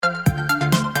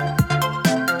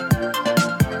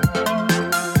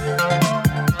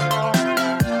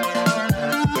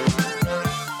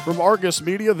Argus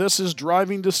Media, this is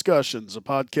Driving Discussions, a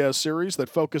podcast series that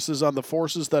focuses on the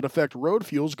forces that affect road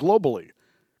fuels globally.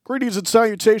 Greetings and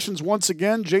salutations once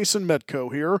again. Jason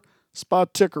Metco here,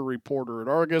 spot ticker reporter at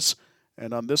Argus.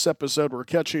 And on this episode, we're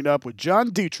catching up with John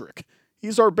Dietrich.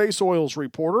 He's our base oils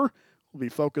reporter. We'll be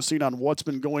focusing on what's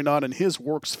been going on in his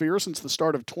work sphere since the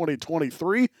start of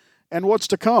 2023 and what's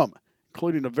to come,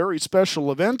 including a very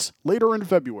special event later in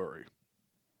February.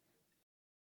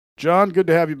 John, good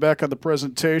to have you back on the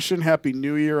presentation. Happy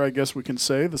New Year, I guess we can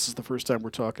say. This is the first time we're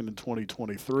talking in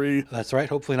 2023. That's right.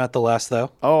 Hopefully not the last,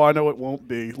 though. Oh, I know it won't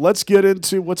be. Let's get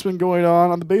into what's been going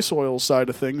on the base oil side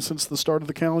of things since the start of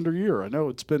the calendar year. I know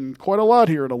it's been quite a lot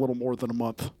here in a little more than a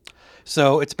month.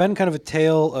 So it's been kind of a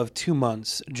tale of 2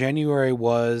 months. January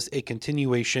was a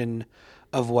continuation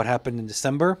of what happened in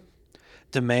December.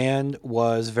 Demand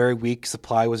was very weak.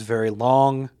 Supply was very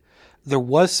long. There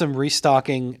was some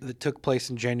restocking that took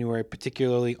place in January,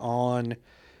 particularly on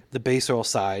the base oil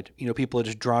side. You know, people had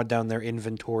just drawn down their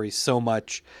inventories so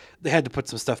much, they had to put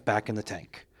some stuff back in the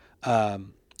tank.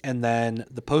 And then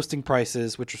the posting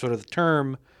prices, which are sort of the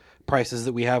term prices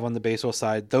that we have on the base oil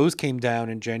side, those came down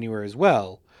in January as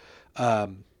well.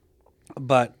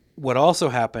 But what also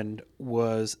happened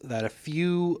was that a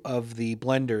few of the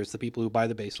blenders, the people who buy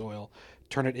the base oil,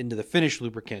 turn it into the finished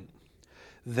lubricant.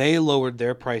 They lowered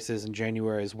their prices in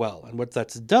January as well. And what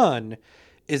that's done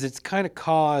is it's kind of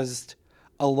caused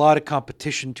a lot of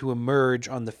competition to emerge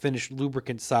on the finished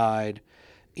lubricant side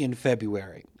in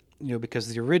February. You know, because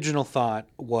the original thought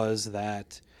was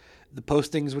that the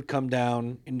postings would come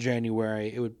down in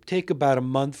January. It would take about a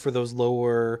month for those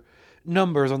lower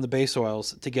numbers on the base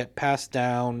oils to get passed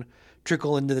down,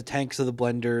 trickle into the tanks of the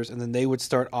blenders, and then they would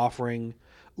start offering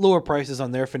lower prices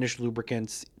on their finished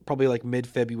lubricants, probably like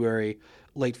mid-February,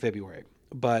 late February.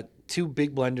 But two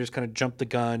big blenders kind of jumped the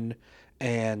gun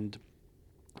and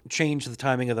changed the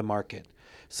timing of the market.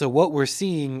 So what we're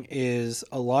seeing is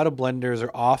a lot of blenders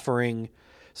are offering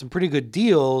some pretty good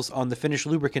deals on the finished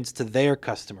lubricants to their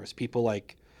customers, people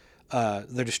like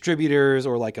their distributors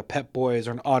or like a Pep Boys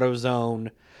or an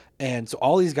AutoZone. And so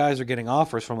all these guys are getting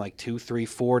offers from like 2, 3,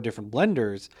 4 different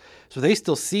blenders. So they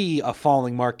still see a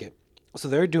falling market. So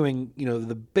they're doing, you know,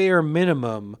 the bare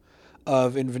minimum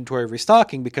of inventory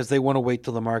restocking because they want to wait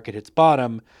till the market hits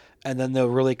bottom, and then they'll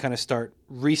really kind of start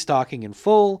restocking in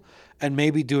full and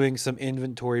maybe doing some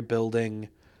inventory building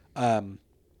to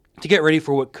get ready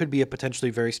for what could be a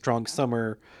potentially very strong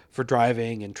summer for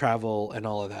driving and travel and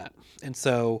all of that. And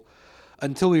so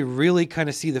until we really kind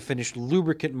of see the finished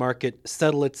lubricant market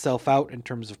settle itself out in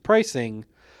terms of pricing,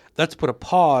 that's put a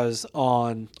pause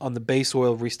on the base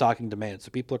oil restocking demand.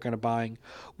 So people are kind of buying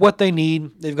what they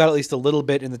need. They've got at least a little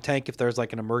bit in the tank if there's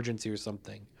like an emergency or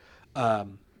something.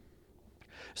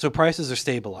 So prices are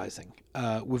stabilizing.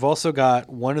 We've also got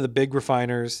one of the big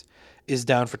refiners is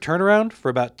down for turnaround for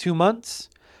about 2 months.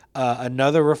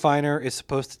 Another refiner is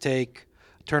supposed to take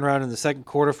turnaround in the second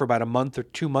quarter for about a month or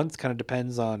 2 months. Kind of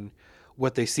depends on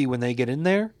what they see when they get in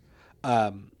there.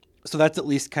 So that's at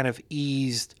least kind of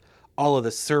eased all of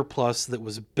the surplus that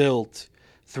was built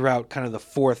throughout kind of the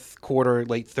fourth quarter,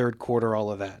 late third quarter, all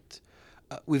of that.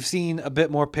 We've seen a bit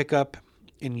more pickup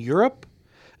in Europe.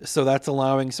 So that's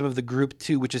allowing some of the Group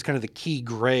 2, which is kind of the key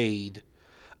grade,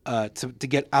 to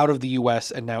get out of the U.S.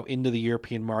 and now into the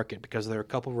European market, because there are a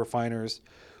couple of refiners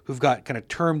who've got kind of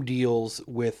term deals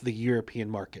with the European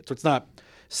market. So it's not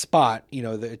spot, you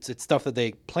know, it's stuff that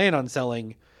they plan on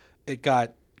selling. It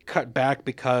got cut back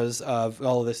because of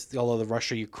all of the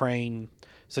Russia-Ukraine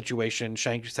situation,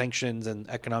 sanctions and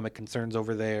economic concerns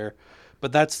over there.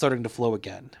 But that's starting to flow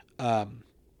again.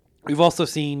 We've also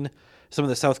seen some of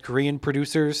the South Korean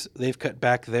producers, they've cut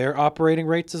back their operating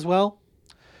rates as well.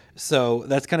 So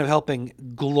that's kind of helping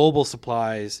global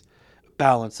supplies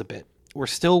balance a bit. We're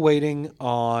still waiting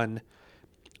on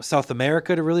South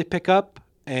America to really pick up,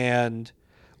 and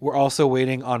we're also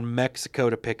waiting on Mexico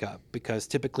to pick up, because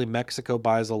typically Mexico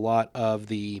buys a lot of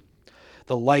the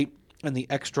light and the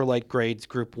extra light grades,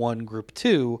 Group 1, Group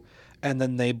 2, and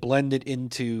then they blend it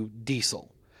into diesel.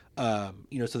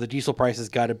 So the diesel price has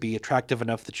got to be attractive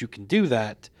enough that you can do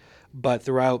that. But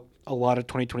throughout a lot of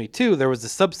 2022, there was a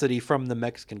subsidy from the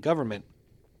Mexican government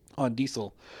on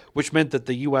diesel, which meant that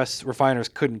the U.S. refiners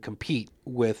couldn't compete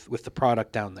with the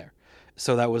product down there.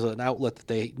 So that was an outlet that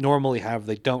they normally have,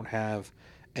 they don't have,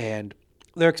 and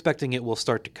they're expecting it will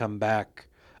start to come back,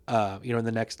 in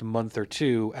the next month or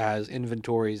two as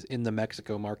inventories in the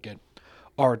Mexico market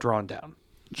are drawn down.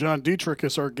 John Dietrich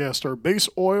is our guest, our base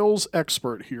oils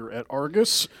expert here at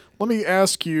Argus. Let me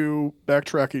ask you,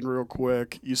 backtracking real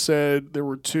quick, you said there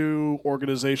were two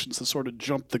organizations that sort of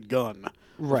jumped the gun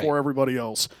before everybody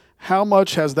else. How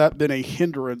much has that been a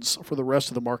hindrance for the rest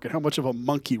of the market? How much of a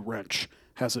monkey wrench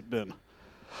has it been?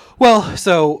 Well,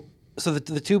 so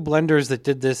the two blenders that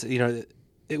did this, they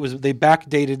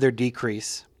backdated their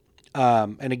decrease,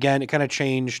 and again, it kind of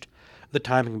changed the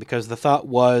timing because the thought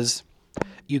was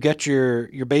you get your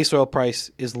base oil price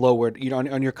is lowered,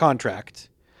 on your contract,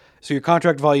 so your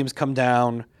contract volumes come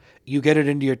down, you get it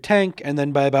into your tank, and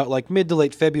then by about like mid to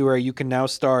late February, you can now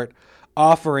start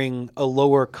offering a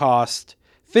lower cost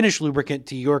finished lubricant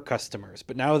to your customers.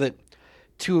 But now that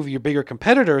two of your bigger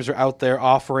competitors are out there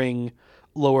offering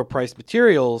lower priced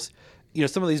materials,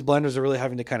 some of these blenders are really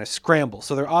having to kind of scramble.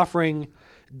 So they're offering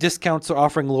discounts, they're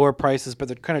offering lower prices, but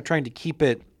they're kind of trying to keep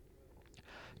it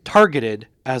targeted,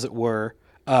 as it were,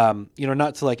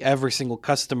 not to like every single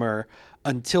customer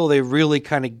until they really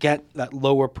kind of get that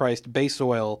lower priced base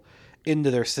oil into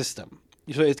their system.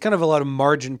 So it's kind of a lot of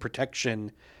margin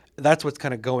protection. That's what's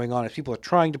kind of going on. Is people are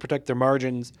trying to protect their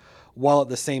margins while at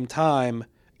the same time,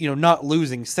 not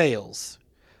losing sales.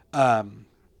 So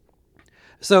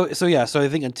I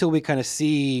think until we kind of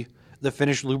see the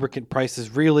finished lubricant prices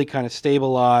really kind of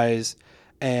stabilize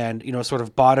and, sort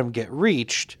of bottom get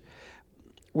reached,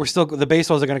 the base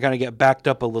oils are going to kind of get backed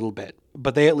up a little bit,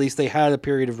 but they had a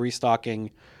period of restocking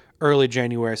early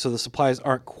January, so the supplies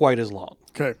aren't quite as long.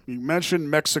 Okay. You mentioned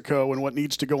Mexico and what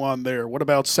needs to go on there. What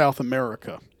about South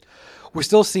America? We're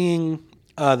still seeing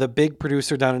the big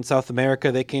producer down in South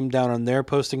America. They came down on their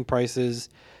posting prices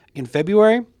in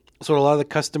February. So a lot of the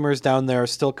customers down there are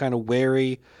still kind of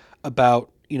wary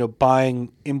about,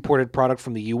 buying imported product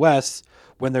from the U.S.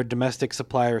 when their domestic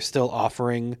supplier is still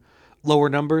offering lower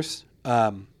numbers.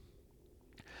 So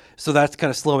that's kind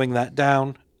of slowing that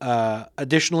down.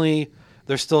 Additionally,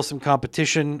 there's still some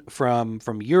competition from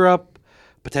Europe,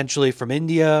 potentially from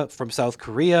India, from South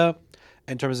Korea,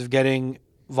 in terms of getting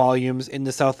volumes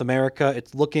into South America.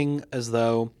 It's looking as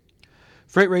though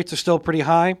freight rates are still pretty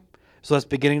high, so that's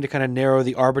beginning to kind of narrow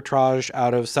the arbitrage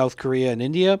out of South Korea and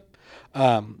India.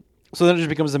 So then it just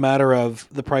becomes a matter of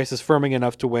the price is firming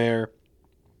enough to where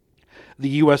the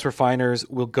U.S. refiners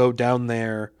will go down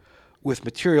there with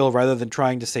material rather than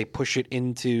trying to, say, push it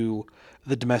into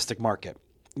the domestic market.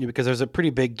 Because there's a pretty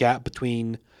big gap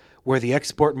between where the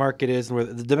export market is and where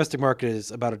the domestic market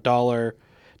is about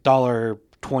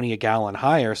 $1.20 a gallon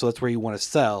higher. So that's where you want to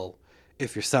sell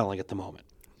if you're selling at the moment.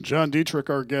 John Dietrich,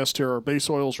 our guest here, our base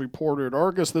oils reporter at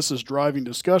Argus. This is Driving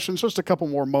Discussions. Just a couple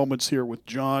more moments here with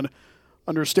John.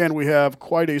 Understand we have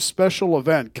quite a special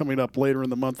event coming up later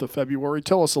in the month of February.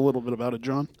 Tell us a little bit about it,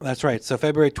 John. That's right. So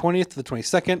February 20th to the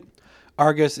 22nd,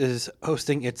 Argus is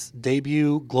hosting its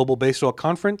debut Global Base Oil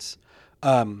Conference.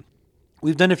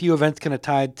 We've done a few events kind of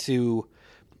tied to,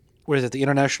 the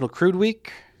International Crude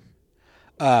Week.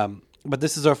 But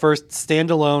this is our first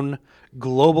standalone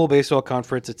global base oil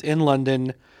conference. It's in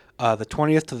London, the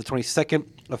 20th to the 22nd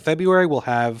of February. We'll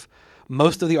have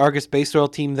most of the Argus base oil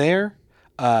team there.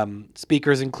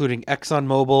 Speakers including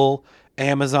ExxonMobil,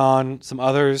 Amazon, some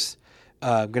others.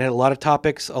 Going to hit a lot of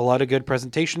topics, a lot of good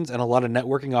presentations, and a lot of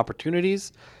networking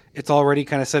opportunities. It's already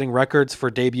kind of setting records for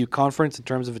debut conference in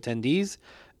terms of attendees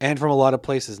and from a lot of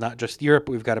places, not just Europe.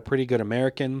 We've got a pretty good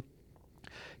American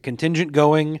contingent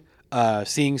going,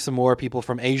 seeing some more people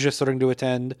from Asia starting to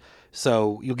attend.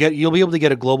 So you'll be able to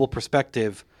get a global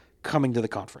perspective coming to the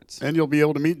conference. And you'll be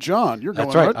able to meet John. You're going,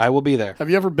 That's right. I will be there.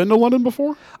 Have you ever been to London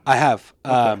before? I have.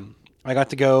 Okay. I got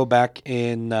to go back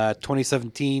in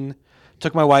 2017.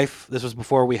 Took my wife. This was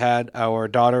before we had our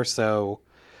daughter, so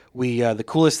we the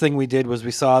coolest thing we did was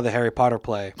we saw the Harry Potter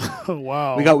play. Oh,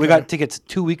 wow. We got tickets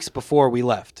 2 weeks before we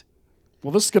left.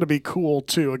 Well, this is going to be cool,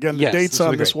 too. Again, the dates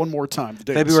on this one more time. The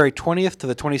dates. February 20th to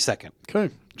the 22nd.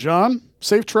 Okay. John,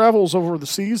 safe travels over the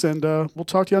seas, and we'll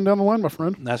talk to you on down the line, my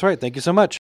friend. That's right. Thank you so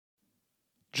much.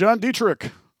 John Dietrich,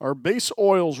 our base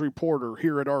oils reporter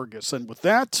here at Argus. And with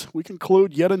that, we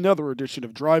conclude yet another edition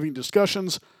of Driving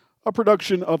Discussions, a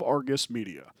production of Argus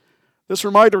Media. This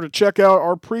reminder to check out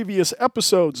our previous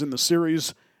episodes in the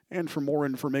series, and for more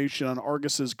information on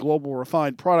Argus's global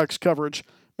refined products coverage,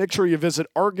 make sure you visit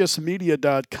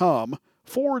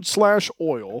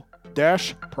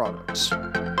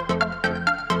argusmedia.com/oil-products.